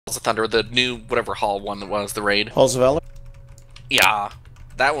Halls of Thunder, the new whatever hall one that was the raid. Halls of Valor? Yeah,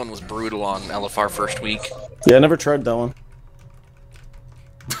 that one was brutal on LFR first week. Yeah, I never tried that one.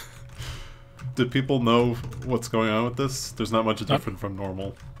 Did people know what's going on with this? There's not much different from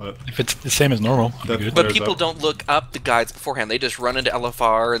normal, but if it's the same as normal, but people don't look up the guides beforehand. They just run into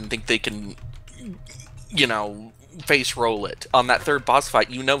LFR and think they can, you know, face roll it. On that third boss fight,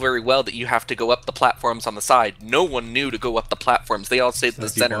 you know very well that you have to go up the platforms on the side. No one knew to go up the platforms. They all stayed in the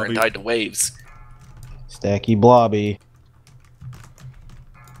center blobby. and died to waves. Stacky blobby.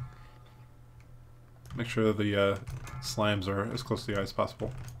 make sure the slimes are as close to the eye as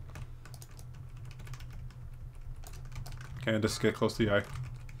possible. Candace, get close to the eye.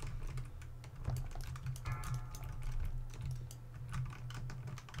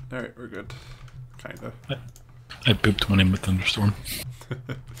 Alright, we're good. Kinda. I booped one in with Thunderstorm.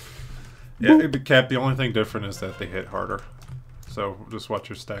 Yeah, Cap, the only thing different is that they hit harder. So just watch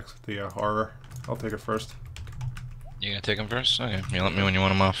your stacks with the horror. I'll take it first. You gonna take him first? Okay, you let me when you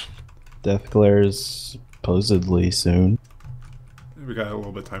want him off. Death glares supposedly soon. We got a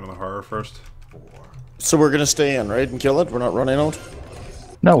little bit of time on the horror first. So we're gonna stay in, right, and kill it? We're not running out?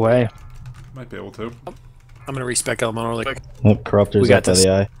 No way. Might be able to. I'm gonna respec Elemental really quick. Nope, Corruptor's We got up by this.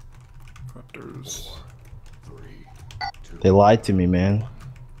 the eye. Corruptors. They lied to me, man.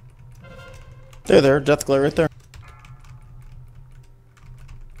 There, Death Glare right there.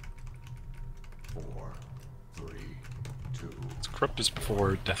 It's Corrupt is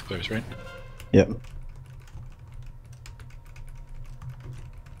before Death Glares, right? Yep.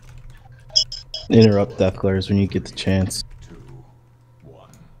 Interrupt Death glares when you get the chance.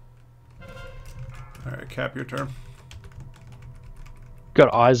 Alright, Cap, your turn.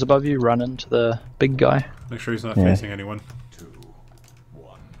 Got eyes above you, run into the big guy. Make sure he's not Yeah. facing anyone.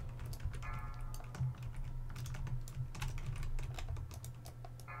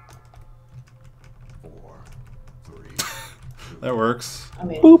 That works.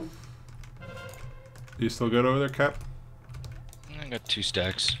 Boop. You still good over there, Cap? I got 2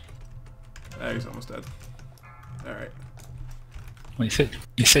 stacks. Ah, he's almost dead. Alright. Well,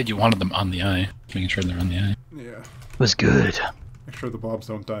 you said you wanted them on the eye, making sure they're on the eye. Yeah. Was good. Make sure the blobs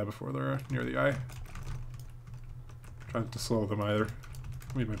don't die before they're near the eye. Trying to slow them either.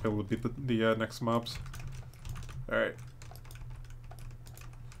 We might be able to beat the next mobs. Alright.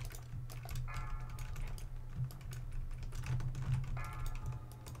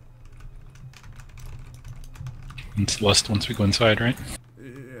 It's lust once we go inside, right?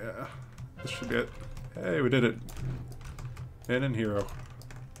 Yeah. This should be it. Hey, we did it. In and hero.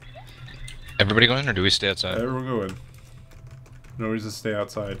 Everybody go in, or do we stay outside? Everyone go in. No reason to stay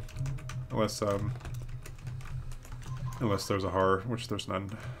outside. Unless there's a horror, which there's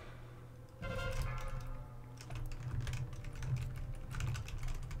none.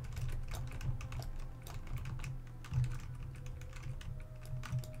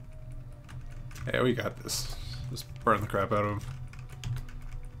 Hey, we got this. Just burn the crap out of him.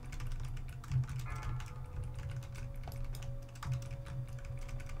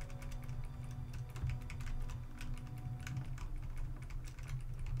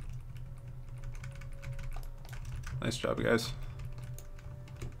 Nice job, guys.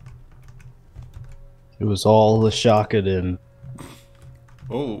 It was all the Shakadin.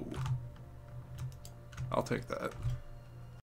 Oh. I'll take that.